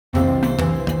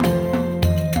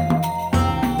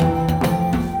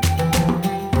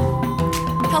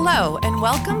Hello, and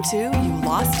welcome to You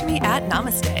Lost Me at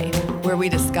Namaste, where we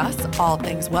discuss all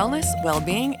things wellness,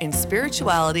 well-being, and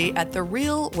spirituality at the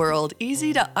real world,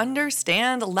 easy to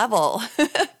understand level.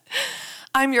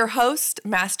 I'm your host,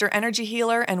 Master Energy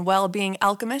Healer and Well-Being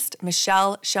Alchemist,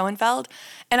 Michelle Schoenfeld,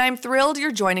 and I'm thrilled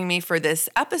you're joining me for this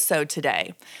episode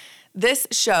today. This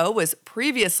show was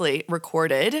previously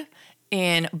recorded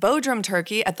in Bodrum,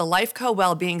 Turkey at the Lifeco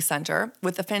Wellbeing Center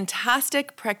with a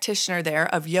fantastic practitioner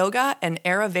there of yoga and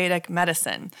Ayurvedic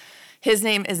medicine. His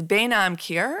name is Behnam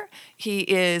Keir. He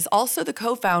is also the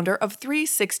co-founder of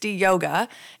 360 Yoga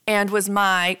and was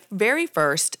my very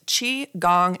first Qi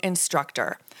Gong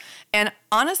instructor. And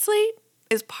honestly,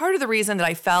 is part of the reason that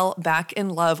I fell back in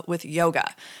love with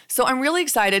yoga. So I'm really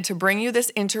excited to bring you this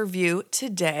interview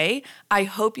today. I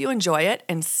hope you enjoy it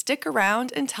and stick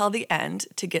around until the end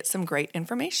to get some great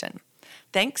information.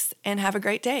 Thanks and have a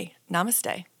great day.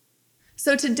 Namaste.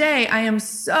 So today I am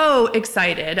so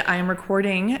excited. I am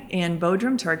recording in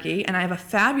Bodrum, Turkey, and I have a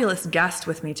fabulous guest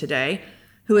with me today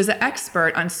who is an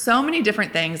expert on so many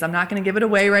different things. I'm not going to give it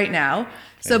away right now.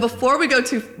 So before we go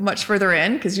too much further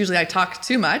in, because usually I talk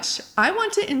too much, I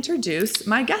want to introduce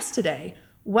my guest today.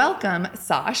 Welcome,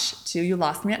 Sash, to You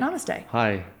Lost Me at Namaste.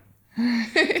 Hi.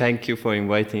 Thank you for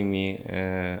inviting me.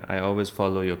 I always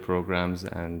follow your programs,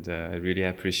 and I really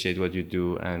appreciate what you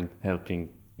do and helping,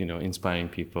 inspiring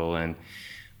people. And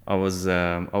I was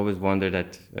always wondered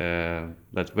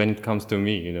that when it comes to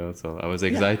me, so I was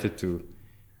excited to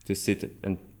sit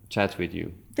and chat with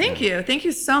you. Thank you. Thank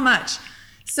you so much.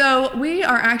 So we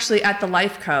are actually at the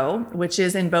Lifeco, which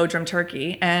is in Bodrum,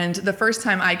 Turkey. And the first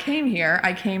time I came here,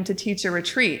 I came to teach a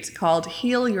retreat called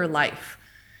Heal Your Life.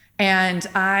 And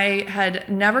I had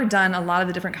never done a lot of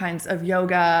the different kinds of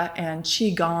yoga and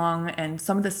Qigong and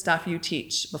some of the stuff you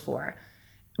teach before,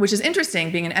 which is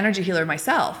interesting, being an energy healer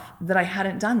myself, that I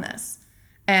hadn't done this.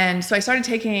 And so I started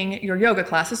taking your yoga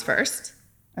classes first.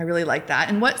 I really like that.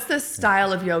 And what's the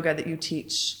style of yoga that you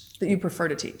teach, that you prefer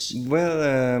to teach?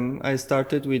 Well, I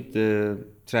started with the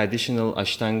traditional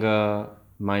Ashtanga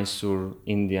Mysore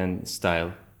Indian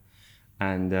style,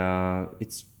 and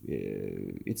it's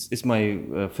my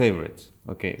favorite.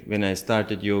 Okay, when I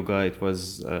started yoga, it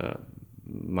was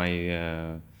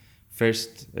my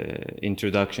first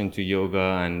introduction to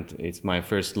yoga, and it's my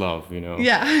first love.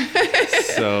 Yeah.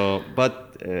 So, but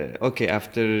okay,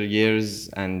 after years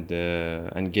and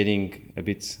getting a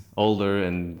bit older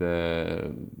and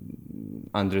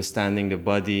understanding the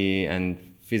body and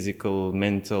physical,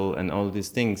 mental, and all these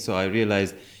things, so I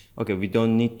realized, okay, we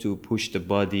don't need to push the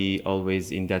body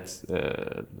always in that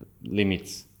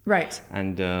limits. Right.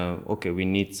 And okay, we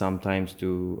need sometimes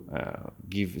to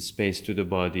give space to the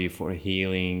body for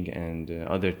healing and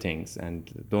other things,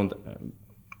 and don't.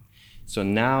 So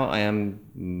now I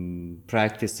am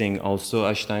practicing also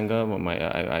Ashtanga.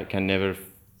 I can never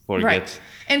forget. Right.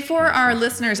 And for our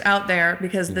listeners out there,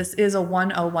 because this is a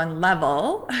 101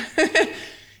 level,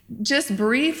 just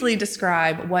briefly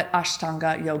describe what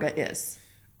Ashtanga yoga is.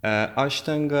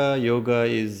 Ashtanga yoga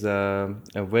is a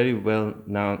very well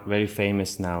known, very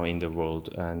famous now in the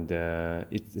world, and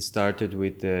it started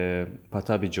with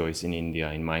Patabi Jois in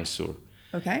India, in Mysore.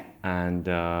 Okay.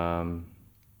 And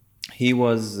he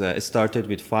was started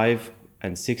with 5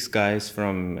 and 6 guys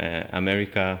from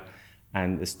America,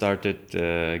 and started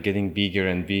getting bigger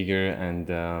and bigger. And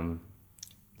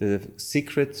the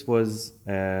secret was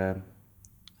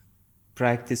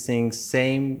practicing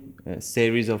same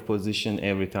series of position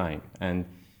every time, and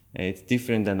it's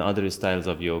different than other styles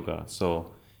of yoga.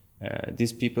 So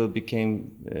these people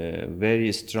became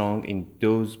very strong in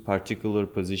those particular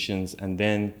positions, and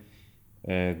then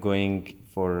going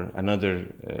for another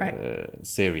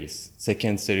series,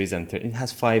 second series, and third. It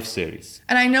has 5 series.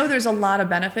 And I know there's a lot of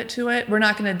benefit to it. We're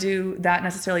not going to do that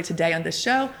necessarily today on this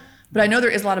show, but I know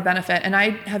there is a lot of benefit, and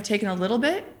I have taken a little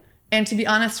bit. And to be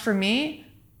honest, for me,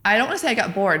 I don't want to say I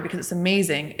got bored, because it's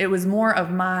amazing. It was more of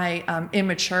my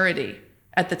immaturity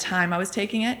at the time I was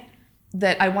taking it,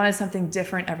 that I wanted something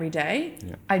different every day.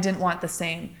 Yeah. I didn't want the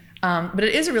same. But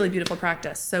it is a really beautiful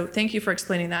practice. So thank you for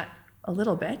explaining that a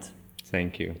little bit.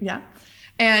 Thank you. Yeah.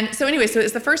 And so anyway, so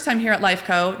it's the first time here at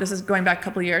Lifeco. This is going back a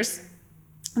couple of years.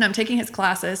 And I'm taking his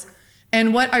classes.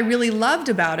 And what I really loved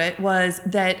about it was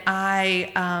that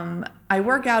I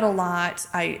work out a lot.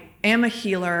 I am a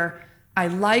healer. I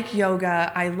like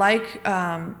yoga. I like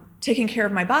taking care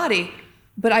of my body,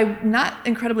 but I'm not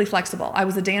incredibly flexible. I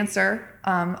was a dancer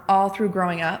all through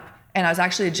growing up, and I was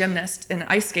actually a gymnast and an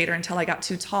ice skater until I got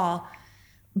too tall.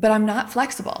 But I'm not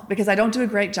flexible because I don't do a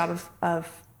great job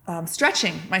of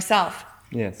stretching myself.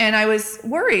 Yes. And I was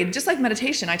worried, just like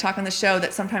meditation. I talk on the show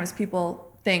that sometimes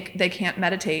people think they can't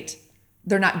meditate.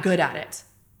 They're not good at it.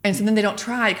 And so then they don't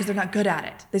try because they're not good at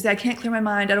it. They say, I can't clear my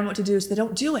mind. I don't know what to do. So they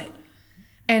don't do it.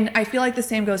 And I feel like the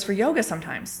same goes for yoga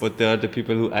sometimes. But they are the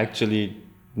people who actually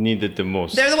need it the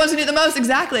most. They're the ones who need it the most,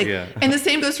 exactly. Yeah. And the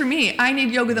same goes for me. I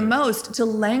need yoga the most to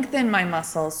lengthen my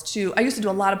muscles. I used to do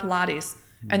a lot of Pilates.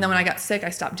 And then when I got sick, I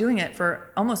stopped doing it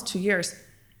for almost 2 years.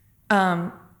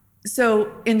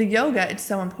 So in the yoga, it's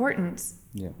so important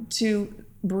to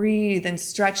breathe and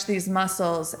stretch these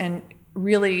muscles and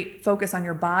really focus on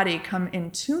your body, come in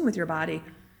tune with your body.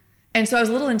 And so I was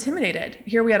a little intimidated.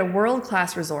 Here we had a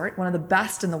world-class resort, one of the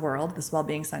best in the world, this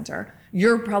Wellbeing Center.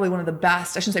 You're probably one of the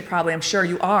best. I shouldn't say probably, I'm sure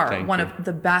you are of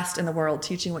the best in the world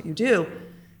teaching what you do.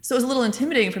 So it was a little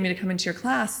intimidating for me to come into your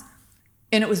class,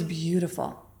 and it was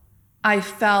beautiful. I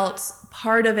felt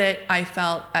part of it. I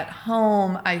felt at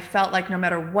home. I felt like no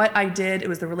matter what I did, it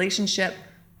was the relationship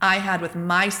I had with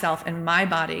myself and my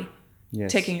body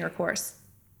taking your course.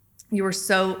 You were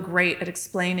so great at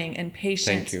explaining and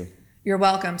patient. Thank you. You're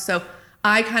welcome. So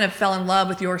I kind of fell in love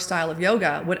with your style of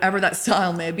yoga, whatever that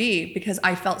style may be, because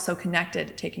I felt so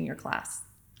connected taking your class.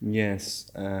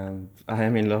 Yes, I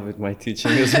am in love with my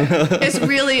teaching as well. It's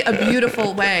really a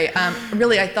beautiful way.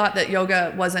 Really, I thought that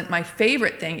yoga wasn't my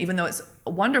favorite thing, even though it's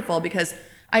wonderful, because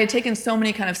I had taken so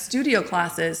many kind of studio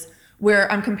classes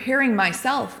where I'm comparing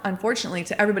myself, unfortunately,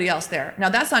 to everybody else there. Now,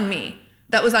 that's on me.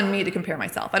 That was on me to compare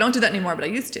myself. I don't do that anymore, but I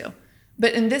used to.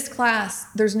 But in this class,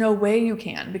 there's no way you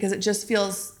can, because it just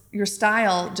feels, your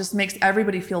style just makes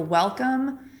everybody feel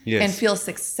welcome and feel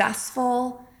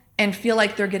successful and feel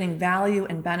like they're getting value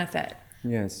and benefit.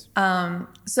 Yes.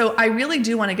 So I really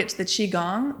do want to get to the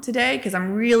Qigong today, because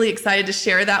I'm really excited to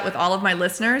share that with all of my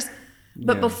listeners.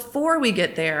 But before we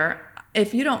get there,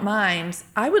 if you don't mind,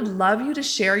 I would love you to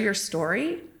share your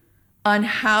story on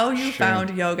how you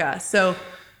found yoga. So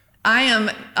I am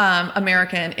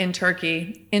American in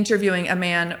Turkey, interviewing a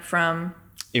man from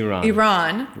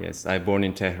Iran. Yes, I born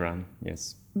in Tehran.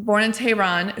 Yes. Born in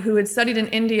Tehran, who had studied in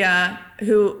India,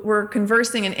 who were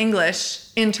conversing in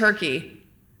English in Turkey.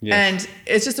 Yes. And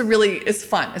it's just it's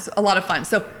fun. It's a lot of fun.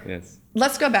 So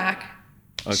let's go back,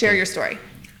 share your story.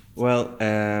 Well,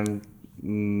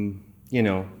 you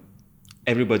know,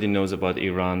 everybody knows about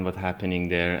Iran, what's happening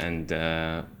there. And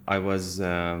I was,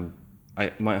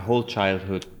 my whole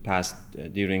childhood passed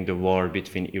during the war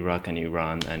between Iraq and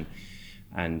Iran.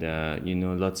 And you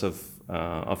know, lots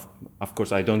of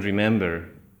course, I don't remember,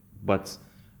 but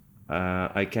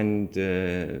I can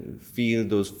feel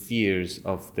those fears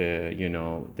of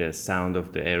the sound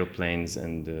of the airplanes,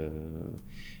 and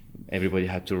everybody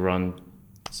had to run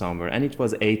somewhere. And it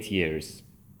was 8 years.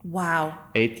 Wow.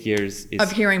 8 years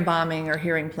of hearing bombing or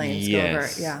hearing planes go over.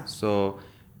 Yeah. So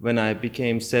when I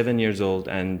became 7 years old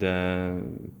and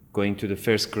going to the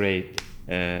first grade,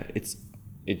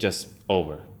 it just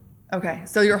over. Okay,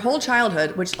 so your whole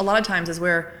childhood, which a lot of times is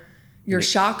where your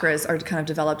chakras are kind of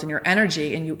developed and your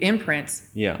energy and you imprint,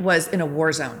 was in a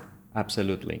war zone.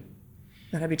 Absolutely.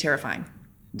 That'd be terrifying.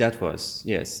 That was,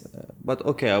 yes. But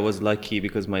okay, I was lucky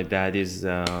because my dad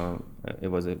it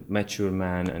was a mature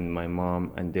man, and my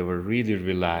mom, and they were really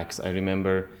relaxed. I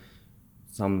remember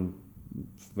some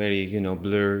very,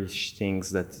 blurrish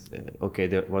things that,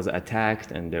 there was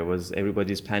attacked and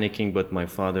everybody's panicking, but my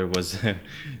father was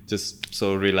just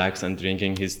so relaxed and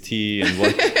drinking his tea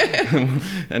and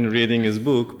and reading his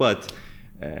book. But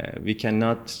we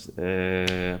cannot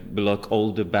block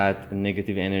all the bad and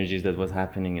negative energies that was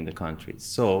happening in the country.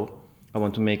 So I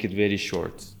want to make it very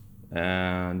short.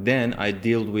 Then I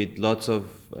dealt with lots of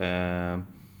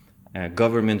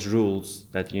government rules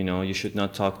that, you should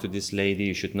not talk to this lady,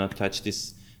 you should not touch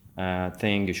this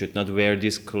thing, you should not wear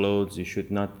these clothes, you should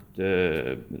not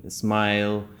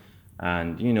smile,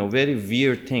 and very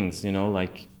weird things,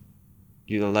 like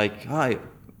hi,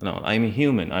 no, I'm a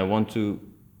human, I want to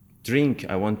drink,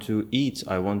 I want to eat,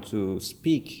 I want to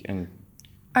speak. And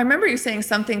I remember you saying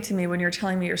something to me when you were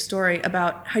telling me your story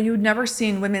about how you'd never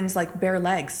seen women's bare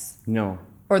legs. No.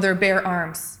 Or their bare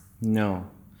arms. No.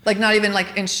 Not even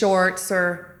in shorts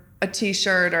or a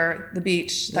t-shirt or the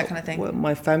beach, that kind of thing. Well,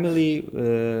 my family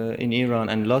in Iran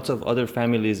and lots of other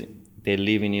families, they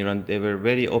live in Iran, they were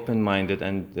very open-minded,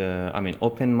 and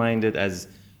open-minded as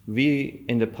we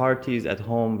in the parties at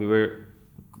home, we were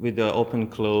with the open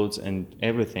clothes and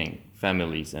everything,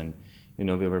 families, and we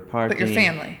were partying. But your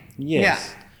family. Yes.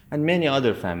 Yeah. And many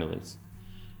other families.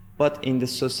 But in the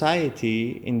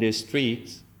society, in the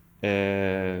street,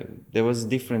 there was a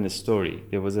different story.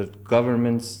 There was a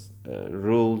government's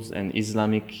rules and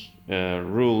Islamic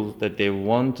rules that they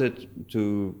wanted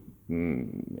to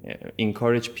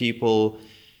encourage people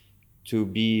to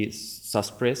be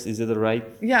suppressed. Is it right?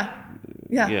 Yeah.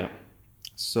 Yeah.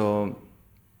 So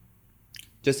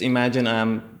just imagine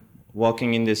I'm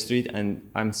walking in the street and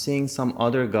I'm seeing some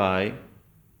other guy,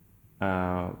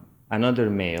 another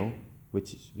male,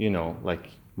 which is, like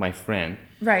my friend,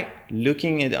 Right.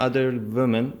 looking at other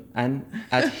women and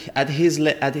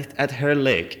at her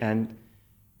leg, and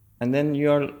then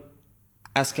you're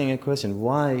asking a question: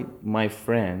 why my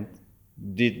friend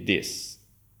did this,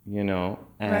 and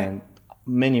Right.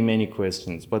 many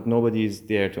questions, but nobody is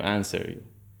there to answer you.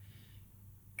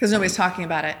 Because nobody's talking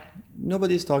about it.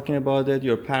 Nobody's talking about it.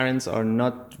 Your parents are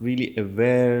not really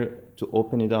aware to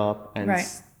open it up and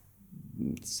Right.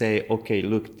 say, okay,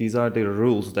 look, these are the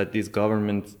rules that this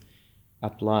government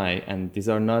apply, and these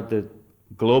are not the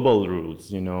global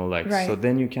rules, Right. so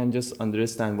then you can just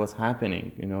understand what's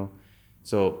happening,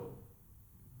 So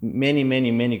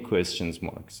many questions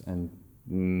marks, and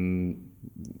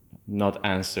not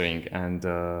answering, and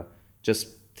just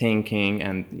thinking,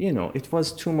 and it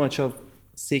was too much of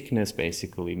sickness,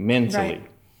 basically, mentally. Right.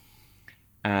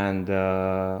 And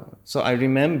so I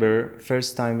remember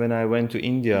first time when I went to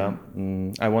India,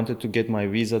 I wanted to get my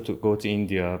visa to go to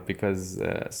India because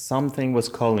something was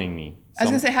calling me. I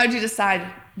was going to say, how did you decide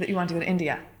that you wanted to go to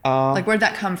India? Like, where'd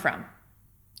that come from?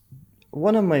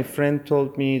 One of my friends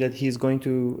told me that he's going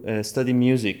to study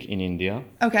music in India.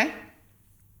 Okay.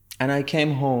 And I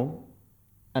came home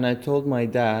and I told my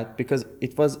dad, because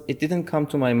it didn't come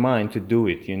to my mind to do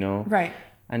it, Right.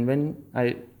 And when I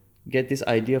get this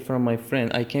idea from my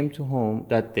friend, I came to home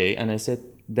that day and I said,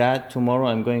 Dad, tomorrow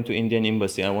I'm going to Indian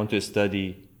embassy. I want to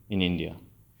study in India.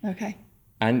 Okay.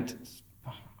 And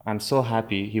I'm so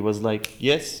happy. He was like,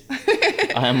 yes,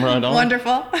 I am right on.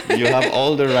 Wonderful. You have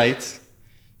all the rights.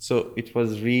 So it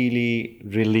was really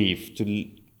relief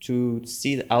to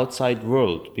see the outside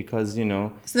world, because,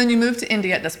 So then you moved to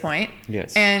India at this point.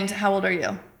 Yes. And how old are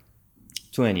you?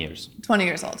 20 years. 20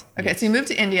 years old. Okay. Yes. So you moved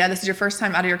to India. This is your first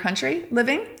time out of your country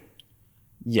living?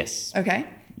 Yes. Okay.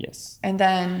 Yes. And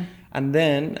then And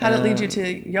then how did it lead you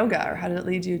to yoga, or how did it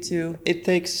lead you to? It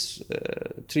takes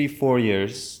 3-4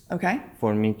 years Okay.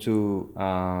 for me to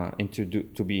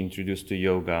be introduced to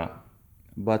yoga,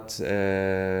 but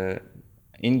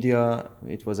India,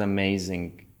 it was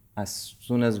amazing. As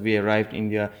soon as we arrived in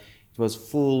India, it was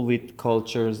full with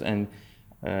cultures, and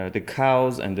the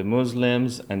cows and the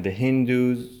Muslims and the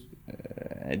Hindus.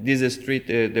 This street,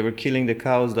 they were killing the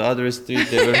cows. The other street,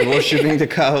 they were worshipping the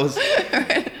cows.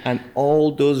 Right. And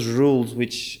all those rules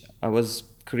which I was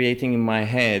creating in my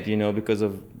head, because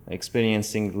of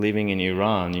experiencing living in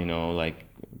Iran, like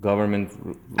government.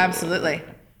 Absolutely.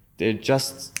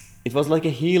 It was like a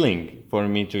healing for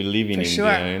me to live in For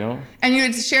India, sure. And you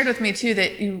had shared with me too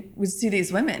that you would see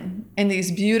these women in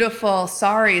these beautiful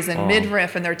saris and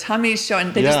midriff, and their tummies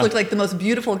showing. They just Yeah. looked like the most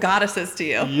beautiful goddesses to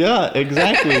you. Yeah,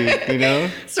 exactly,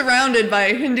 Surrounded by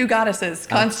Hindu goddesses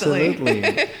constantly.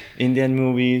 Absolutely. Indian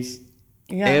movies.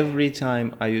 Yeah. Every time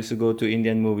I used to go to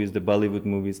Indian movies, the Bollywood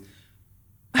movies,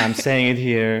 I'm saying it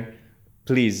here,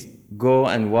 please go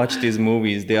and watch these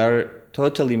movies. They are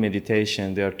totally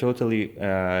meditation. They are totally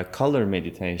color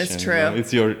meditation. It's true.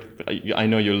 It's I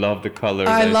know you love the colors.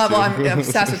 I'm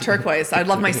obsessed with turquoise. I'd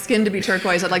love my skin to be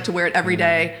turquoise. I'd like to wear it every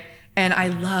day. And I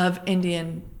love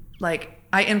Indian,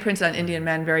 I imprinted on Indian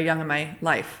men very young in my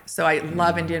life. So I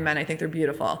love Indian men. I think they're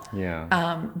beautiful.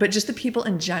 Yeah. But just the people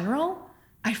in general,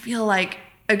 I feel like,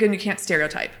 again, you can't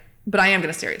stereotype, but I am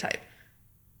going to stereotype.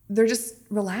 They're just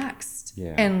relaxed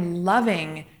and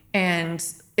loving and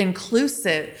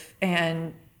inclusive,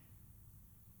 and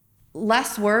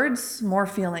less words, more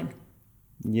feeling.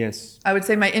 Yes. I would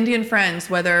say my Indian friends,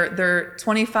 whether they're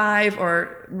 25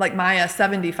 or like Maya,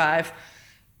 75,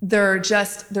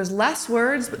 there's less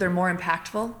words, but they're more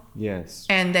impactful. Yes.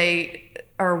 And they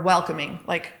are welcoming,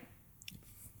 like,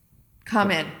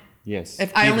 come in. Yes.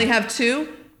 If I only have 2,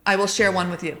 I will share one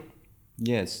with you.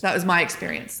 Yes. That was my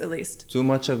experience, at least. Too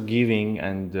much of giving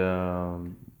and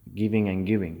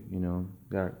giving,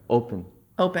 they're open.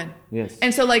 Open. Yes.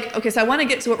 And so so I want to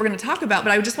get to what we're going to talk about,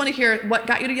 but I just want to hear what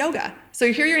got you to yoga.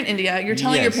 So here you're in India, you're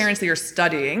telling your parents that you're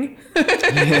studying.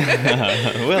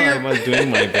 Well, I was doing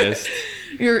my best.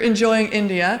 You're enjoying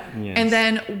India. Yes. And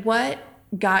then what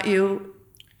got you,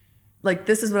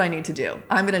 this is what I need to do.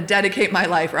 I'm going to dedicate my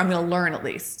life, or I'm going to learn at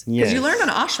least. Because you Yes. learned on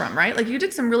ashram, right? You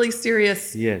did some really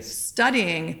serious Yes.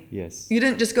 studying. Yes. You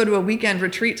didn't just go to a weekend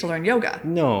retreat to learn yoga.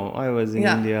 No, I was in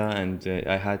Yeah. India, and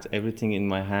I had everything in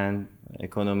my hand,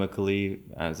 economically,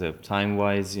 as a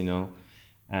time-wise,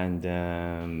 and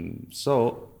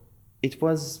so it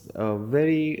was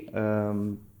very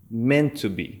meant to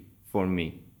be for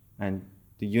me, and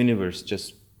the universe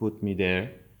just put me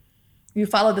there. You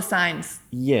follow the signs.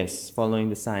 Yes, following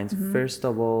the signs. First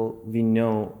of all, we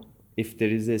know if there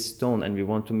is a stone and we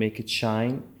want to make it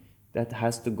shine, that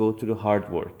has to go to the hard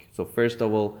work. So first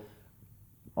of all,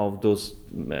 of those,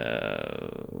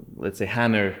 let's say,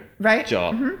 hammer Right.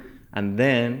 job. And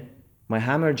then my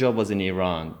hammer job was in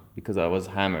Iran because I was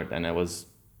hammered and I was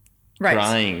Right.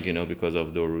 crying, because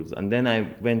of the rules. And then I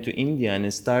went to India and I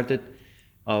started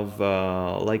of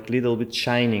like little bit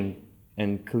shining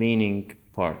and cleaning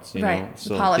parts, you Right.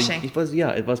 know. The polishing.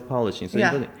 It was polishing. So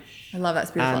Yeah. I love that.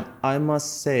 It's beautiful. and I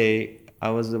must say, I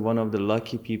was one of the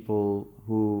lucky people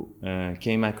who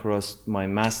came across my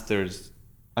masters.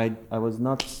 I was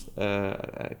not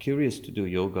curious to do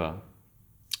yoga.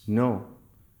 No.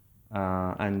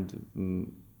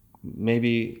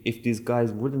 Maybe if these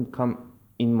guys wouldn't come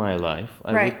in my life,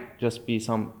 I Right. would just be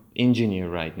some engineer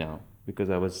right now because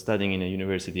I was studying in a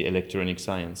university, electronic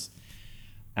science.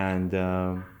 And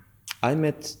I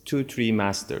met 2-3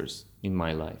 masters in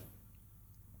my life.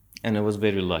 And I was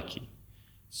very lucky.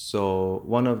 So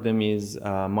one of them is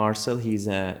Marcel. He's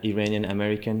an Iranian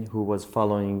American who was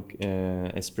following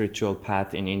a spiritual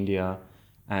path in India,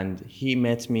 and he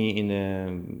met me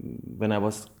when I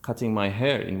was cutting my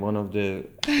hair in one of the.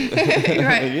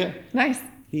 Right. Yeah. Nice.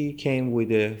 He came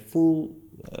with a full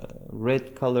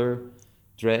red color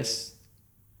dress,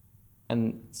 and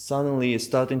suddenly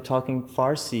started talking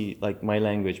Farsi, like my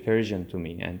language, Persian, to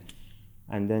me,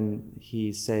 and then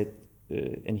he said,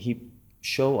 and he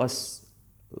showed us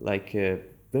like a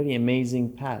very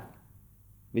amazing path,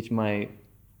 which my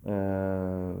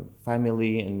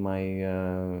family and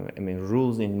my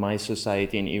rules in my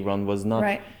society in Iran was not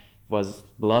Right. was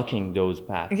blocking those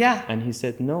paths. Yeah. And he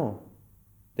said, no,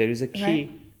 there is a key,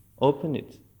 Right. open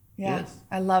it. Yeah. Yes.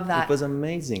 I love that. It was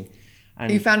amazing.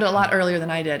 And You found it a lot earlier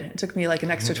than I did. It took me like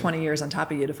an extra 20 years on top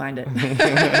of you to find it.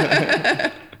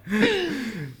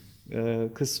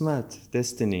 Qismat,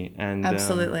 destiny, and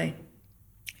Absolutely.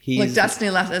 he's, Look, destiny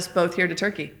left us both here to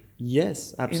Turkey.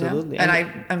 yes, You know? absolutely. And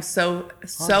I'm so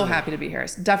happy to be here.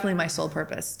 It's definitely my sole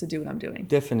purpose to do what I'm doing.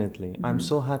 Definitely. I'm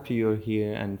so happy you're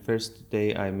here. And first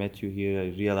day I met you here, I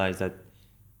realized that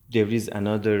there is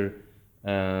another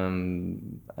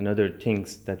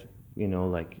things that,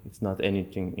 like it's not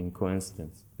anything in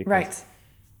coincidence. Because Right.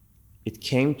 it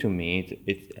came to me,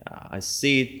 I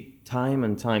see it time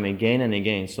and time again and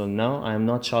again. So now I'm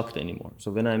not shocked anymore.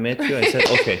 So when I met you, I said,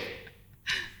 okay,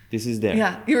 this is there.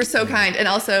 Yeah, you were so kind. And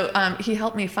also, he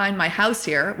helped me find my house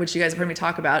here, which you guys have heard me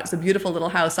talk about. It's a beautiful little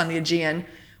house on the Aegean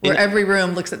where every room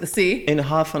looks at the sea. In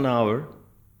half an hour,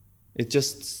 it's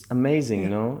just amazing,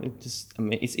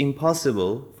 it's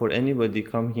impossible for anybody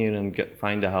come here and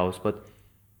find a house, but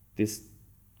this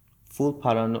full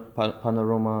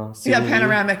panorama Yeah, view,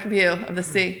 panoramic view of the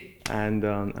sea. and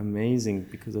amazing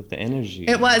because of the energy.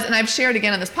 It was, and I've shared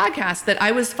again on this podcast that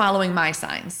I was following my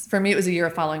signs. For me, it was a year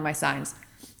of following my signs.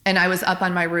 And I was up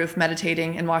on my roof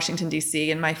meditating in Washington,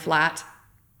 D.C. in my flat.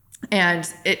 And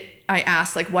I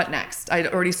asked, like, what next? I'd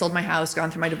already sold my house, gone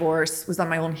through my divorce, was on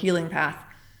my own healing path,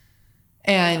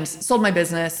 and sold my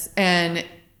business. And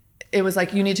it was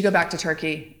like, you need to go back to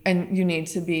Turkey and you need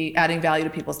to be adding value to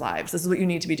people's lives. This is what you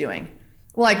need to be doing.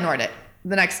 Well, I ignored it.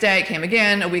 The next day it came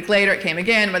again. A week later it came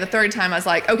again. By the third time I was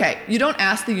like, okay, you don't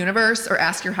ask the universe or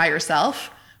ask your higher self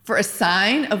for a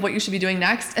sign of what you should be doing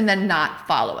next and then not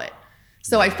follow it.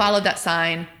 So I followed that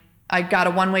sign. I got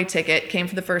a one-way ticket, came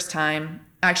for the first time.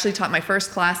 I actually taught my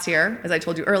first class here, as I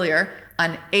told you earlier,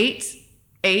 on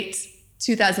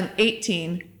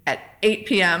 8/8/2018 at 8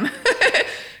 p.m.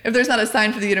 If there's not a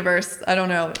sign for the universe, I don't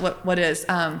know what is.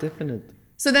 Definitely.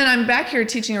 So then I'm back here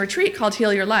teaching a retreat called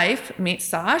Heal Your Life. Meet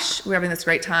Sash. We're having this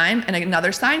great time. And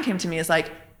another sign came to me. It's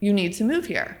like, you need to move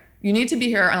here. You need to be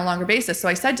here on a longer basis. So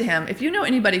I said to him, if you know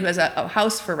anybody who has a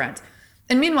house for rent.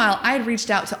 And meanwhile, I had reached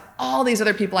out to all these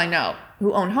other people I know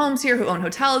who own homes here, who own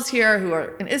hotels here, who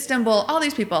are in Istanbul, all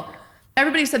these people.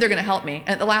 Everybody said they're going to help me. And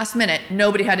at the last minute,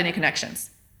 nobody had any connections.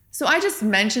 So I just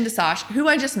mentioned to Sash, who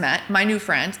I just met, my new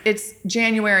friend. It's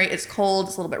January, it's cold,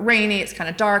 it's a little bit rainy, it's kind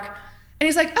of dark. And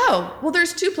he's like, oh, well,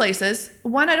 there's 2 places.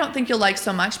 One I don't think you'll like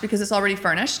so much because it's already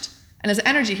furnished. And as an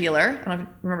energy healer, I don't know if you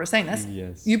remember saying this,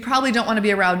 Yes. you probably don't want to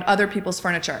be around other people's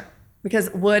furniture because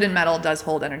wood and metal does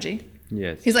hold energy.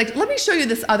 Yes. He's like, let me show you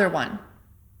this other one.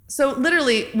 So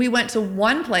literally, we went to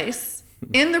one place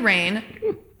in the rain.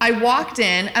 I walked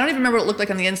in. I don't even remember what it looked like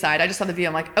on the inside. I just saw the view.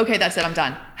 I'm like, okay, that's it. I'm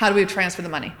done. How do we transfer the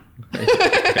money?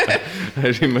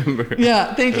 I remember.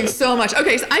 Yeah, thank you so much.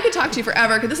 Okay, so I could talk to you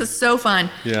forever because this is so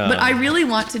fun. Yeah. But I really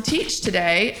want to teach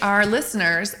today our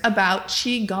listeners about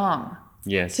Qigong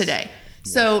Yes. today.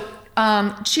 So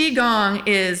Qigong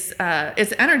is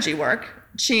it's energy work.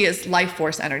 Qi is life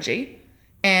force energy.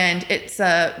 And it's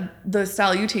the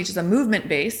style you teach is a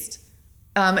movement-based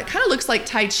It kind of looks like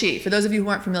Tai Chi, for those of you who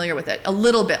aren't familiar with it, a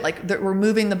little bit, like we're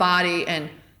moving the body and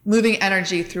moving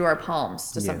energy through our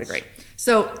palms to some degree.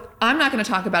 So I'm not going to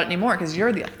talk about it anymore because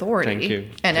you're the authority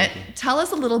in it. Tell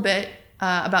us a little bit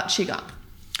about Qigong.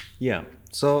 Yeah.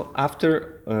 So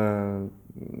after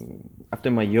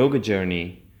my yoga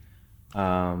journey,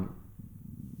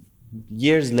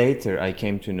 years later, I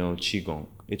came to know Qigong.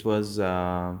 It was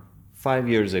 5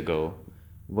 years ago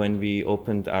when we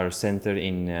opened our center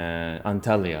in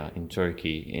Antalya in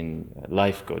Turkey, in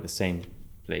Lifeco, the same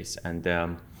place. And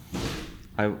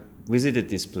I visited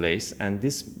this place, and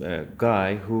this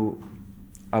guy who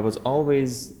I was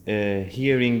always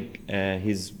hearing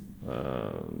his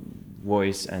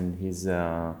voice and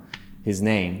his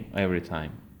name every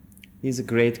time. He's a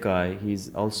great guy.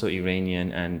 He's also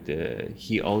Iranian, and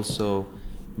he also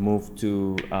moved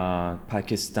to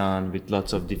Pakistan with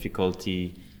lots of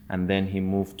difficulty, and then he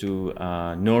moved to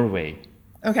Norway.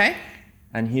 Okay.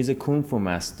 And he's a Kung Fu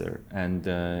master, and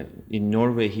in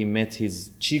Norway he met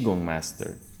his Qigong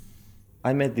master.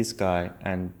 I met this guy,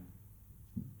 and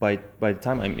by the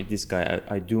time I meet this guy,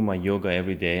 I do my yoga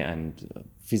every day, and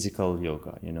physical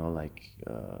yoga, like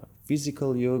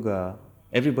physical yoga.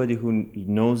 Everybody who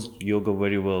knows yoga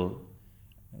very well,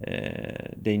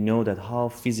 they know that how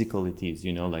physical it is,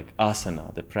 like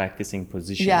asana, the practicing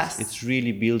positions. Yes. It's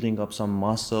really building up some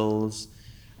muscles,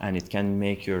 and it can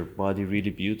make your body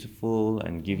really beautiful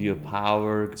and give you a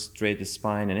power, straight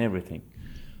spine and everything.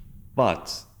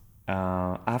 But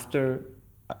after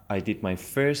I did my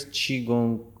first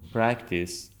Qigong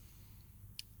practice,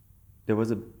 there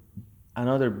was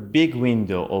another big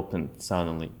window opened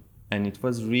suddenly. And it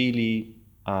was really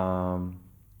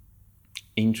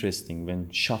interesting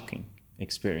and shocking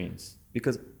experience,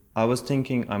 because I was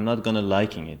thinking I'm not gonna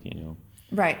liking it,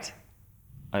 Right.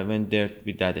 I went there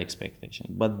with that expectation.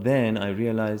 But then I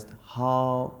realized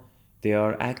how they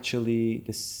are actually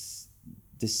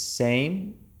the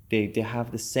same. They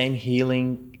have the same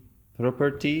healing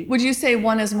property. Would you say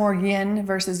one is more yin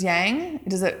versus yang?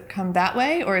 Does it come that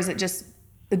way? Or is it just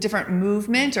a different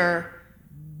movement, or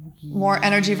more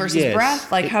energy versus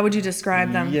breath? Like, how would you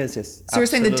describe them? Yes. So you're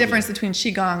saying the difference between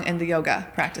Qigong and the yoga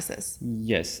practices?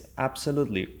 Yes,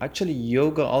 absolutely. Actually,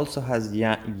 yoga also has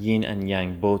yin and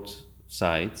yang, both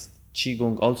sides.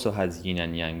 Qigong also has yin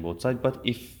and yang, both sides. But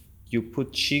if you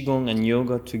put Qigong and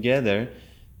yoga together,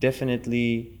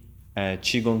 definitely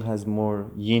Qigong has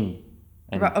more yin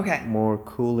and more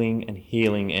cooling and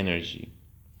healing energy.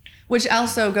 Which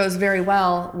also goes very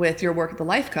well with your work at the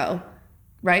Lifeco,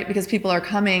 right? Because people are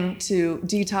coming to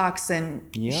detox and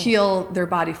heal their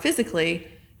body physically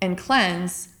and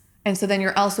cleanse. And so then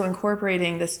you're also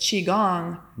incorporating this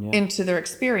Qigong into their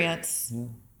experience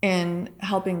in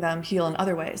helping them heal in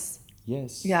other ways.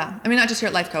 Yes. Yeah. I mean, not just here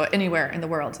at Lifeco, anywhere in the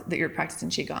world that you're practicing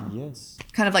Qigong. Yes.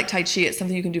 Kind of like Tai Chi, it's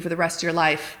something you can do for the rest of your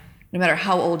life, no matter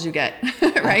how old you get,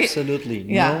 right? Absolutely.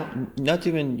 Yeah. No, not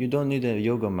even, you don't need a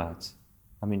yoga mat.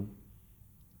 I mean,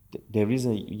 there is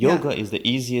yoga is the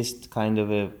easiest kind of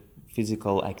a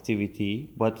physical activity,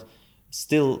 but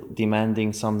still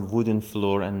demanding some wooden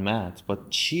floor and mat.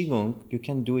 But Qigong, you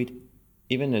can do it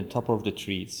even at the top of the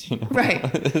trees. Right.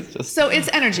 So it's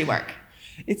energy work.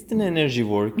 It's an energy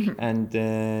work, and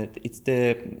it's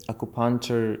the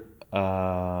acupuncture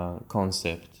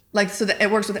concept. Like, so that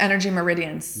it works with energy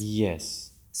meridians. Yes.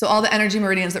 So all the energy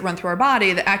meridians that run through our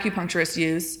body, the acupuncturists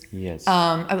use. Yes.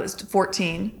 I was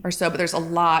 14 or so, but there's a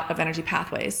lot of energy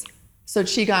pathways. So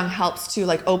Qigong helps to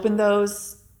like open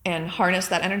those and harness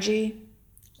that energy.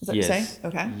 Is that what you say?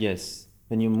 Okay. Yes.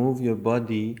 When you move your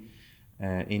body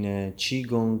in a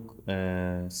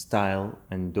Qigong style,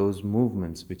 and those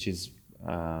movements, which is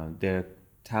there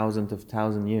thousands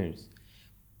of years,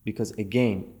 because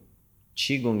again,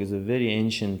 Qigong is a very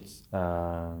ancient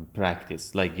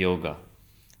practice, like yoga.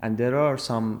 And there are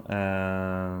some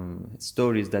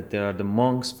stories that there are the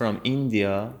monks from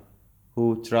India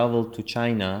who traveled to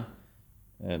China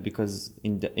because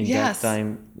in that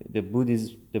time the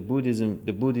Buddhists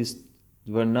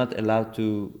were not allowed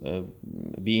to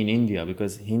be in India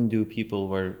because Hindu people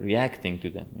were reacting to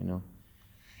them,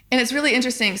 And it's really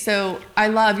interesting. So I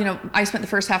love, I spent the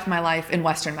first half of my life in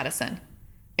Western medicine,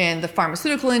 in the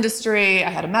pharmaceutical industry. I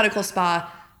had a medical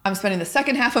spa. I'm spending the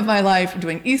second half of my life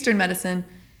doing Eastern medicine.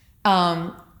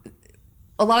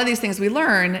 A lot of these things we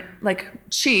learn, like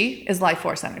Qi is life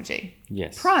force energy.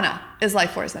 Yes. Prana is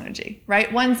life force energy,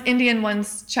 right? One's Indian,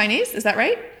 one's Chinese. Is that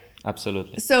right?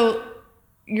 Absolutely. So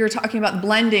you're talking about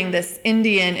blending this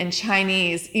Indian and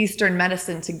Chinese Eastern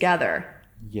medicine together.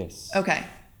 Yes. Okay.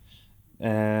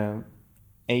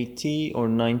 80 or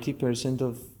 90%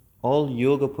 of all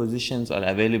yoga positions are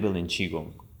available in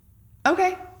Qigong.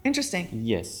 Okay. interesting.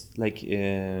 Yes, like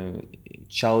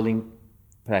Shaolin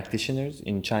practitioners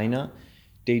in China,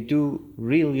 they do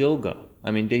real yoga.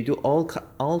 I mean, they do all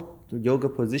yoga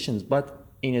positions, but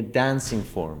in a dancing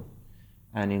form,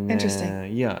 and Interesting.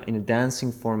 in a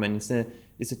dancing form, and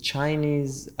it's a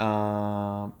Chinese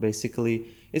basically.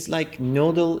 It's like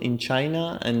noodle in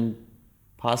China and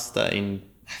pasta in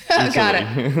Italy. Got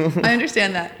it. I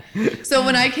understand that. So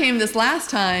when I came this last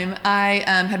time, I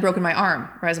had broken my arm,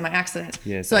 or as in my accident.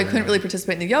 Yes, So I I couldn't really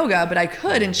participate in the yoga, but I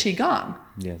could in Qigong.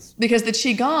 Yes. Because the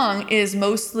Qigong is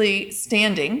mostly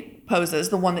standing poses,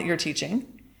 the one that you're teaching.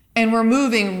 And we're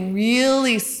moving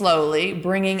really slowly,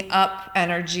 bringing up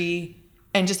energy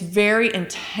and just very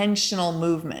intentional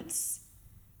movements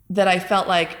that I felt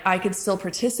like I could still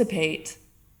participate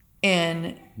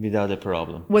in Without a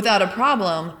problem. without a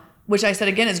problem, which I said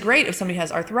again is great if somebody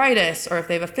has arthritis or if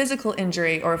they have a physical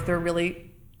injury or if they're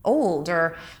really old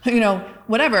or,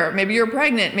 whatever. Maybe you're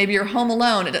pregnant, maybe you're home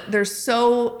alone. There's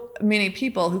so many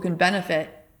people who can benefit.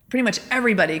 Pretty much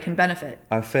everybody can benefit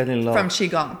I fell in love from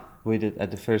Qigong. with it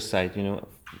at the first sight.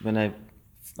 When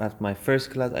at my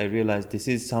first class, I realized this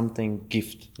is something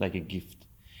like a gift.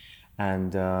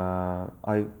 And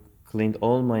I cleaned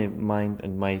all my mind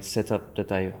and my setup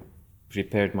that I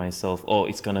prepared myself. Oh,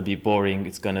 it's gonna be boring.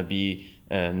 It's gonna be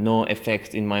no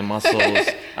effect in my muscles.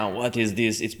 And what is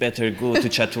this? It's better go to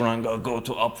Chaturanga, go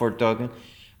to upward dog.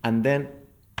 And then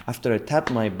after I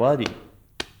tap my body,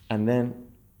 and then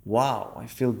wow, I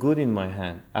feel good in my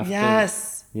hand.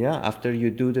 Yes. Yeah, after you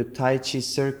do the Tai Chi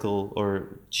circle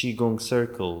or Qigong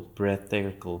circle, breath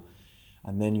circle,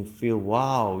 and then you feel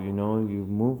wow, you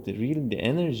move the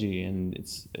energy, and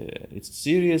it's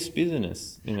serious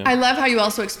business. I love how you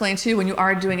also explain too when you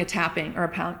are doing a tapping or a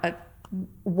pound,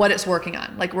 what it's working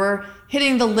on. Like we're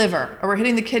hitting the liver or we're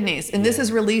hitting the kidneys, and this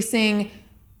is releasing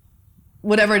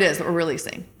whatever it is that we're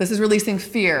releasing. This is releasing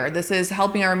fear. This is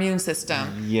helping our immune system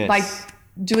by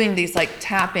doing these like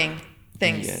tapping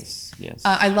things. Yes.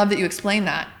 I love that you explain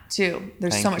that too.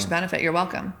 There's Thank so much you. benefit. You're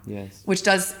welcome. Yes. Which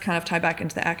does kind of tie back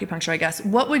into the acupuncture, I guess.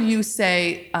 What would you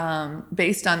say,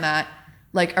 based on that,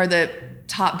 like are the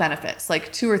top benefits,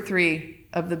 like 2 or 3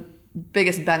 of the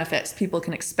biggest benefits people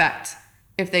can expect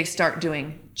if they start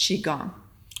doing Qigong?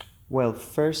 Well,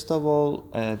 first of all,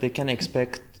 they can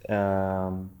expect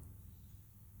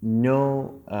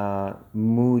no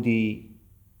moody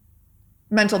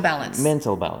Mental balance.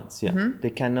 mental balance. Yeah, they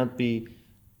cannot be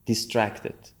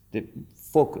distracted. The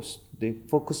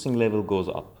focusing level goes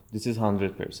up. This is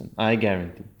 100%. I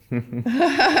guarantee.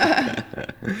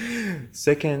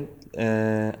 Second,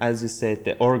 as you said,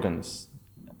 the organs.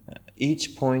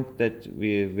 Each point that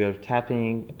we are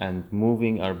tapping and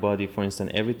moving our body, for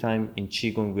instance, every time in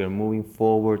Qigong we are moving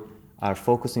forward, our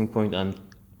focusing point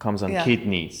comes on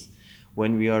kidneys.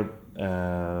 When we are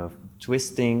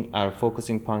twisting, our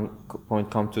focusing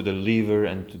point comes to the liver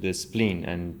and to the spleen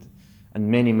and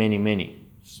many.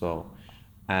 So,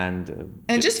 and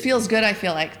it just feels good, I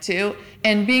feel like, too.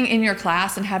 And being in your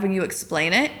class and having you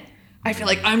explain it, I feel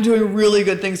like I'm doing really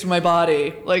good things for my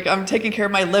body. Like I'm taking care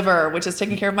of my liver, which is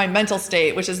taking care of my mental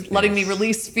state, which is letting me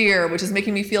release fear, which is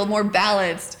making me feel more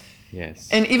balanced. Yes.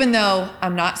 And even though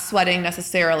I'm not sweating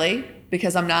necessarily,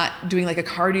 because I'm not doing like a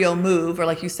cardio move, or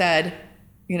like you said,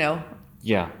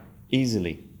 Yeah,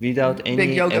 easily, without any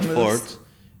Big yoga effort.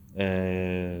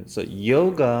 So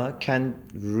yoga can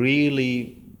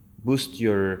really boost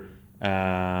your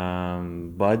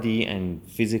body and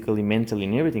physically, mentally,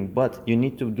 and everything, but you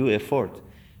need to do effort.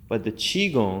 But the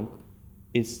Qigong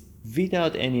is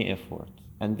without any effort.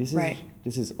 And this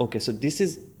is okay. So this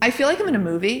is, I feel like I'm in a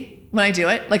movie when I do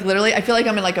it. Like literally, I feel like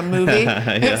I'm in like a movie.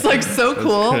 It's like so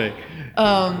cool.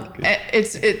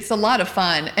 It's a lot of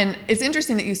fun. And it's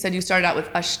interesting that you said you started out with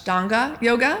Ashtanga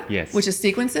yoga, which is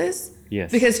sequences. Yes.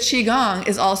 Because Qigong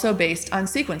is also based on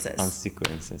sequences. On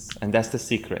sequences. And that's the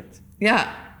secret.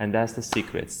 Yeah. And that's the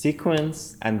secret.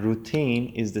 Sequence and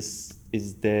routine is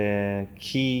the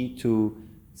key to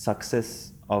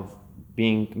success of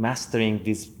mastering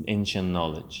this ancient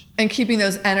knowledge. And keeping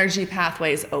those energy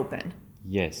pathways open.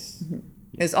 Yes. Mm-hmm.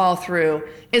 Is all through.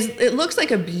 It looks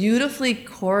like a beautifully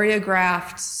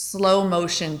choreographed slow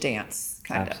motion dance,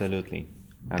 kind of. Absolutely.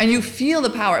 And you feel the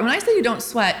power. When I say you don't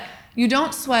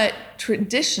sweat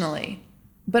traditionally,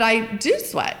 but I do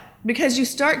sweat because you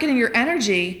start getting your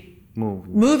energy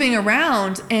moving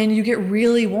around and you get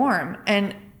really warm.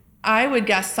 And I would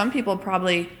guess some people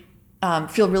probably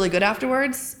feel really good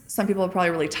afterwards. Some people are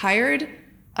probably really tired.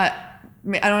 I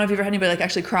don't know if you've ever had anybody like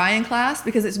actually cry in class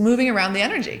because it's moving around the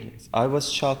energy. I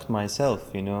was shocked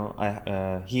myself,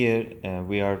 Here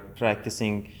we are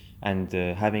practicing and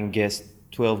having guests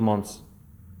 12 months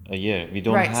a year. We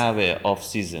don't Right. have a off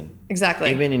season.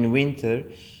 Exactly. Even in winter,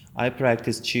 I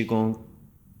practice qigong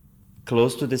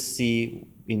close to the sea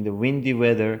in the windy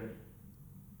weather,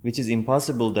 which is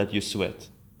impossible that you sweat.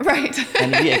 Right.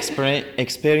 And we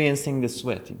experiencing the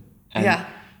sweating. And Yeah.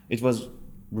 it was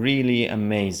really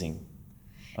amazing,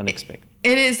 unexpected.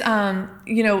 It is,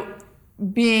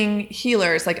 being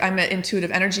healers, like I'm an intuitive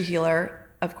energy healer,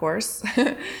 of course.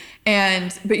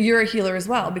 But you're a healer as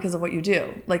well because of what you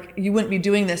do. Like you wouldn't be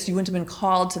doing this. You wouldn't have been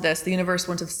called to this. The universe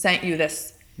wouldn't have sent you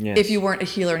this Yes. if you weren't a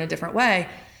healer in a different way.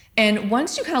 And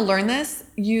once you kind of learn this,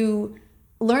 you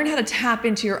learn how to tap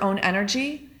into your own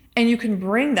energy and you can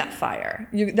bring that fire,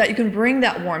 you can bring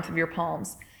that warmth of your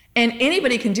palms. And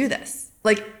anybody can do this.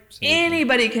 Like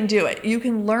anybody can do it. You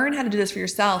can learn how to do this for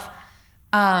yourself.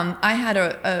 I had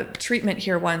a treatment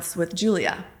here once with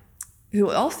Julia, who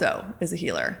also is a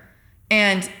healer.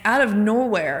 And out of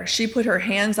nowhere, she put her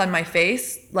hands on my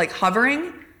face, like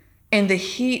hovering, and the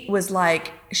heat was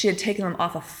like she had taken them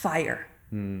off a fire.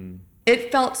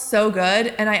 It felt so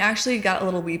good. And I actually got a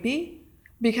little weepy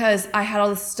because I had all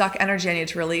this stuck energy I needed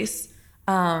to release.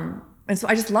 And so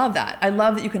I just love that. I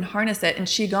love that you can harness it. And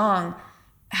Qigong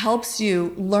helps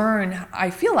you learn, I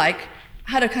feel like,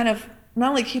 how to kind of not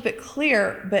only keep it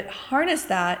clear, but harness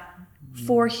that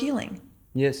for healing.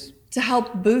 Yes. To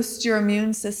help boost your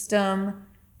immune system,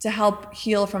 to help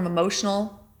heal from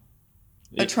emotional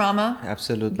trauma.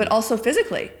 Absolutely. But also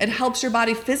physically. It helps your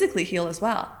body physically heal as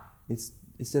well.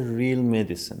 It's a real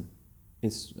medicine.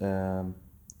 It's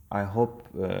I hope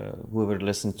whoever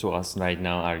listens to us right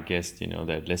now, our guests,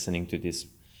 they're listening to this.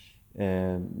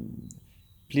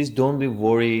 Please don't be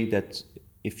worried that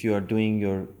if you are doing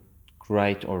your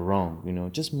right or wrong,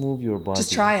 just move your body.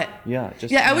 Just try it. Yeah.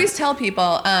 I always tell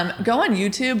people, go on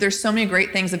YouTube. There's so many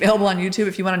great things available on YouTube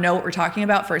if you want to know what we're talking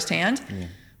about firsthand. Yeah.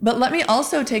 But let me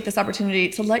also take this opportunity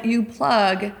to let you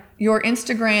plug your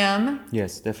Instagram.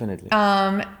 Yes, definitely.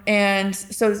 And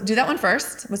so do that one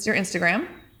first. What's your Instagram?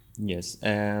 Yes.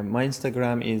 My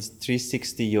Instagram is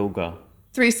 360 Yoga.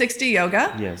 360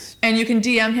 Yoga? Yes. And you can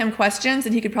DM him questions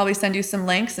and he could probably send you some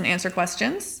links and answer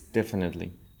questions.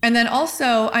 Definitely. And then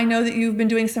also, I know that you've been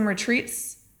doing some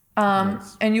retreats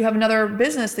Yes. and you have another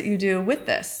business that you do with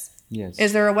this. Yes.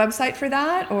 Is there a website for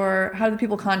that or how do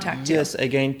people contact you? Yes,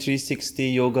 again,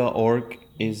 360yoga.org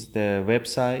is the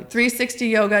website.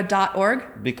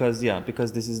 360yoga.org? Because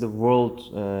this is the world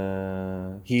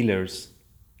healers.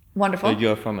 Wonderful. So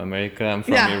you're from America, I'm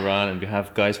from Iran, and we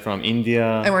have guys from India.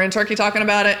 And we're in Turkey talking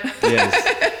about it. Yes.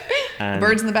 And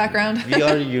birds in the background. We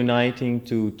are uniting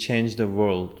to change the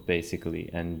world, basically.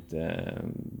 And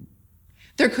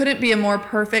there couldn't be a more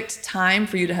perfect time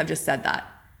for you to have just said that.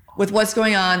 With what's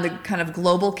going on, the kind of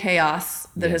global chaos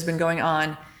that has been going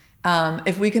on,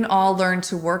 if we can all learn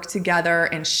to work together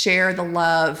and share the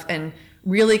love and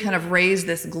really kind of raise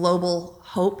this global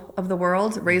hope of the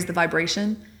world, raise the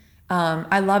vibration.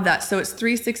 I love that. So it's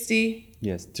 360.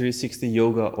 Yes,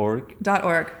 360yoga.org.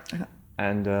 .org.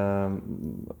 And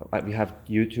we have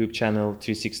YouTube channel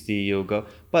 360 Yoga,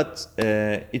 but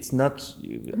it's not.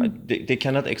 They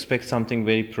cannot expect something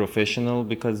very professional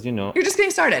because you're just getting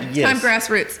started. Yes. Time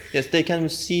grassroots. Yes, they can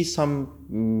see some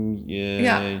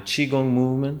qigong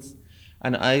movements,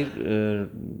 and I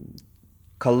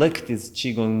collect these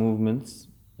qigong movements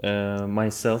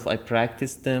myself. I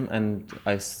practice them, and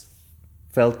I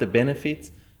felt the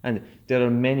benefits. And there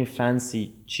are many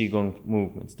fancy qigong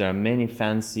movements. There are many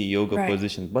fancy yoga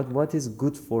positions. But what is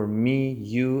good for me,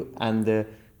 you, and the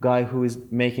guy who is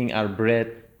making our bread,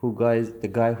 the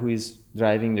guy who is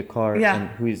driving the car, and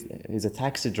who is a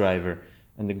taxi driver,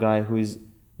 and the guy who is,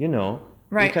 you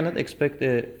cannot expect,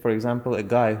 for example, a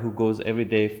guy who goes every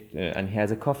day and he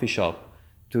has a coffee shop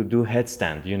to do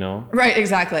headstand, Right,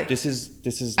 exactly. This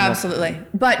is absolutely.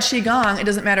 But Qigong, it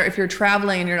doesn't matter if you're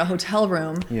traveling and you're in a hotel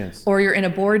room, or you're in a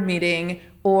board meeting,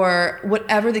 or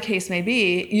whatever the case may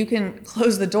be, you can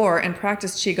close the door and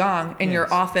practice Qigong in your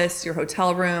office, your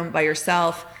hotel room, by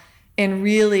yourself, and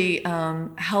really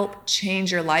help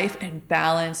change your life and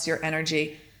balance your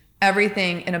energy.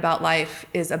 Everything in about life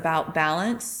is about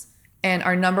balance. And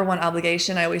our number one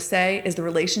obligation, I always say, is the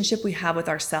relationship we have with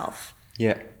ourself.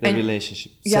 Yeah,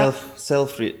 relationship,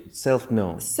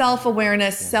 self-know,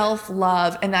 self-awareness,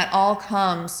 self-love, and that all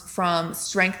comes from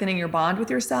strengthening your bond with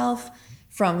yourself,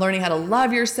 from learning how to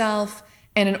love yourself.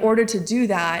 And in order to do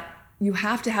that, you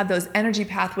have to have those energy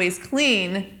pathways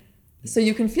clean so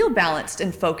you can feel balanced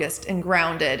and focused and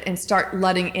grounded and start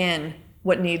letting in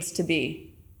what needs to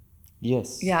be.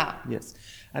 Yes. Yeah. Yes.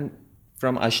 And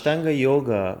from Ashtanga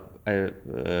Yoga,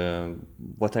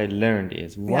 what I learned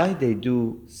is why they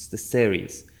do the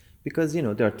series, because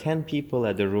there are 10 people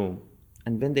at the room,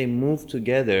 and when they move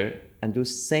together and do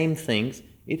same things,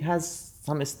 it has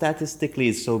some statistically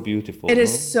is so beautiful. It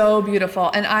is so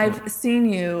beautiful, and I've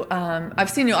seen you.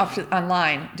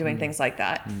 Online doing things like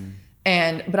that,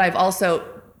 but I've also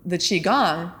the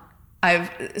qigong.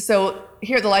 So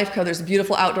here at the Life Co, there's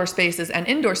beautiful outdoor spaces and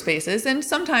indoor spaces, and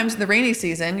sometimes in the rainy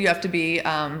season you have to be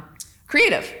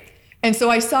creative. And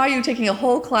so I saw you taking a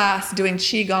whole class doing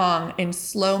qigong in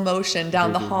slow motion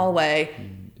down the hallway.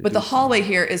 But the hallway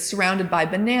here is surrounded by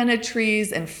banana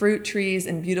trees and fruit trees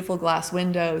and beautiful glass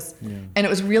windows. Yeah. And it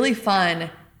was really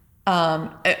fun.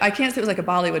 I can't say it was like a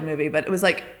Bollywood movie, but it was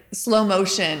like slow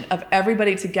motion of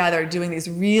everybody together doing these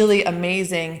really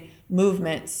amazing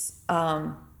movements.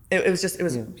 It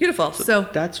was beautiful. So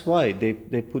that's why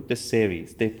they put the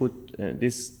series. They put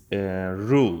these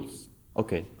rules.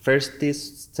 Okay, first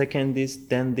this, second this,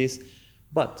 then this.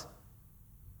 But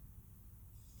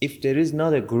if there is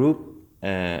not a group,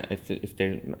 if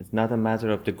it's not a matter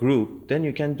of the group, then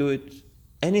you can do it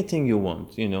anything you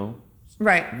want,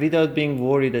 right, without being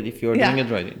worried that if you're doing it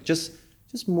right. Just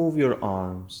move your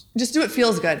arms. Just do what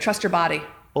feels good. Trust your body.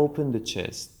 Open the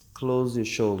chest, close your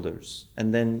shoulders,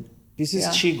 and then this is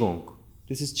qigong.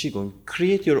 This is qigong.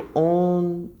 Create your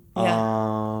own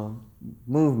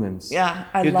movements. Yeah,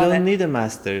 I love it. You don't need a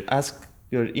master. Ask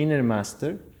your inner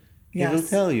master. He will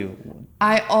tell you.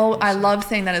 I love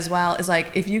saying that as well. Is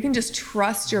like, if you can just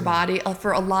trust your body.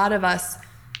 For a lot of us,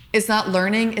 it's not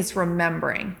learning, it's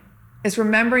remembering. It's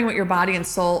remembering what your body and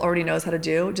soul already knows how to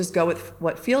do. Just go with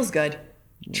what feels good.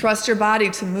 Trust your body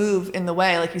to move in the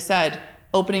way, like you said,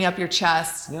 opening up your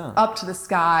chest, up to the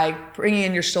sky, bringing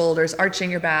in your shoulders, arching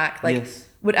your back,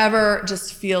 whatever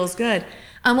just feels good.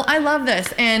 Well, I love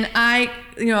this, and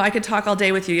I could talk all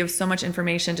day with you. You have so much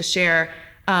information to share.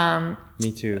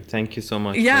 Me too. Thank you so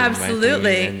much. Yeah,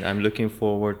 absolutely. And I'm looking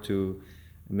forward to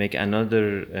make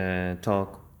another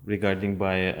talk regarding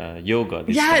yoga.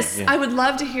 Yes, I would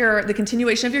love to hear the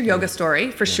continuation of your yoga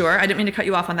story for sure. I didn't mean to cut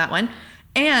you off on that one.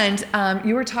 And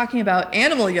you were talking about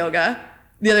animal yoga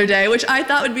the other day, which I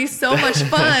thought would be so much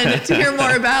fun to hear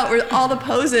more about, where all the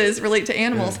poses relate to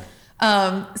animals.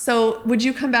 So would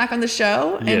you come back on the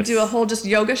show and do a whole just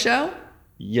yoga show?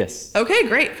 Yes. Okay,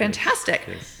 great. Fantastic.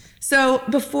 Yes. So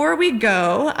before we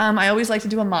go, I always like to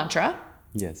do a mantra.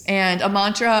 Yes. And a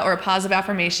mantra or a positive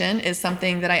affirmation is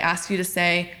something that I ask you to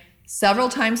say several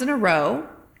times in a row,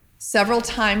 several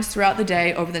times throughout the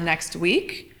day over the next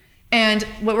week. And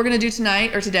what we're going to do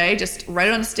tonight or today, just write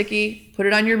it on a sticky, put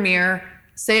it on your mirror,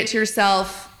 say it to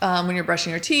yourself when you're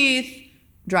brushing your teeth,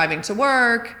 driving to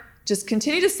work. Just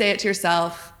continue to say it to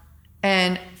yourself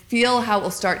and feel how it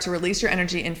will start to release your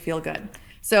energy and feel good.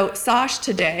 So Sash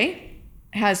today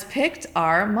has picked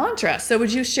our mantra. So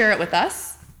would you share it with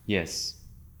us? Yes.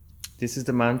 This is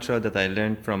the mantra that I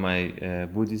learned from my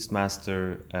Buddhist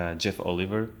master, Jeff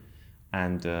Oliver.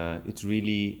 And it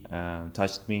really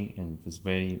touched me and was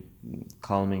very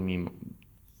calming me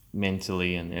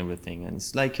mentally and everything. And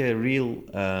it's like a real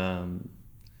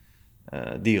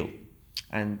deal.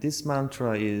 And this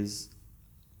mantra is,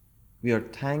 we are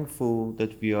thankful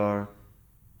that we are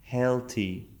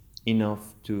healthy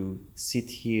enough to sit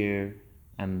here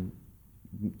and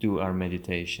do our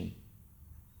meditation.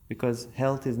 Because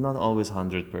health is not always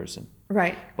 100%.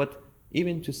 Right. But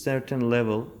even to a certain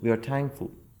level, we are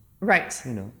thankful. Right.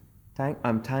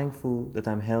 I'm thankful that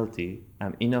I'm healthy.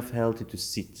 I'm enough healthy to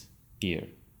sit here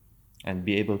and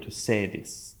be able to say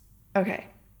this. Okay.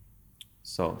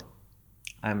 So,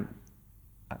 I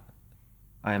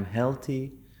am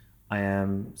healthy, I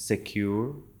am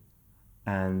secure,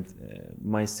 and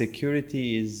my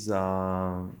security is...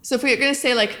 So if we're going to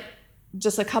say like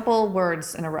just a couple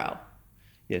words in a row.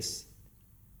 Yes.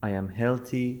 I am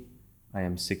healthy, I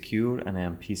am secure, and I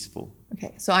am peaceful.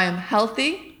 Okay, so I am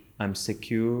healthy. I'm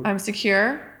secure. I'm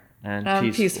secure. And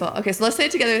I'm peaceful. Okay, so let's say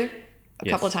it together a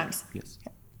couple of times. Yes.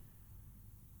 Okay.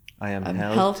 I am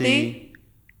healthy.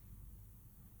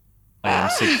 I am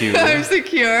secure. I'm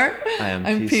secure.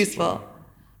 I'm peaceful.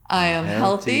 I am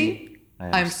healthy.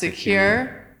 I'm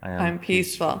secure. I'm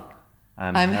peaceful.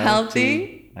 I'm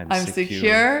healthy. I'm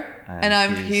secure. And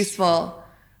I'm peaceful.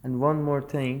 And one more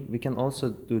thing, we can also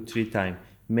do 3 times.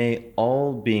 May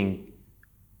all beings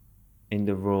in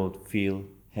the world feel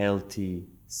healthy,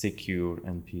 secure,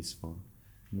 and peaceful.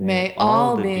 May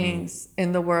all beings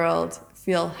in the world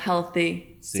feel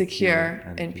healthy, secure,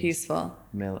 and peaceful.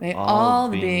 May all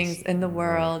beings in the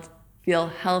world feel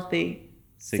healthy,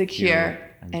 secure,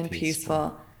 and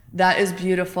peaceful. That is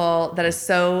beautiful. That is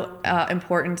so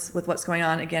important with what's going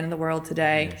on again in the world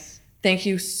today. Yes. Thank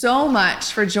you so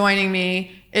much for joining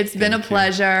me. It's been a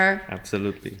pleasure.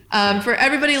 Absolutely. For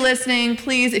everybody listening,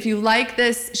 please, if you like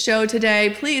this show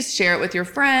today, please share it with your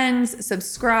friends,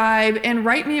 subscribe, and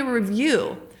write me a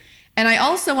review. And I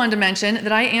also wanted to mention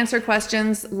that I answer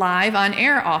questions live on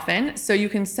air often, so you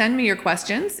can send me your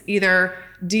questions, either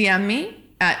DM me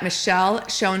at Michelle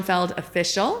Schoenfeld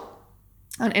Official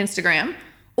on Instagram,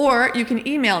 or you can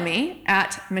email me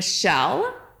at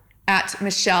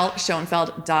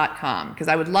michelleschoenfeld.com, because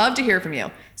I would love to hear from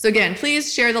you. So again,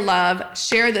 please share the love,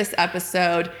 share this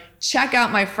episode, check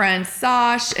out my friend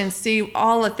Sash and see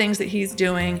all the things that he's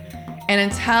doing.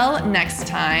 And until next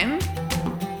time,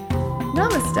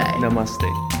 namaste.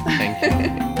 Namaste. Thank you.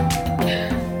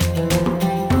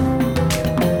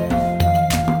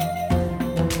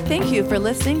 Thank you for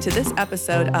listening to this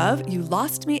episode of You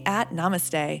Lost Me at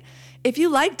Namaste. If you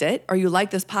liked it or you like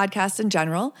this podcast in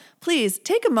general, please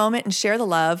take a moment and share the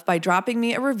love by dropping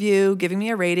me a review, giving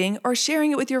me a rating, or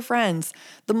sharing it with your friends.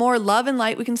 The more love and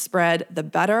light we can spread, the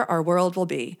better our world will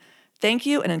be. Thank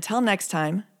you, and until next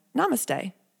time,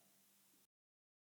 namaste.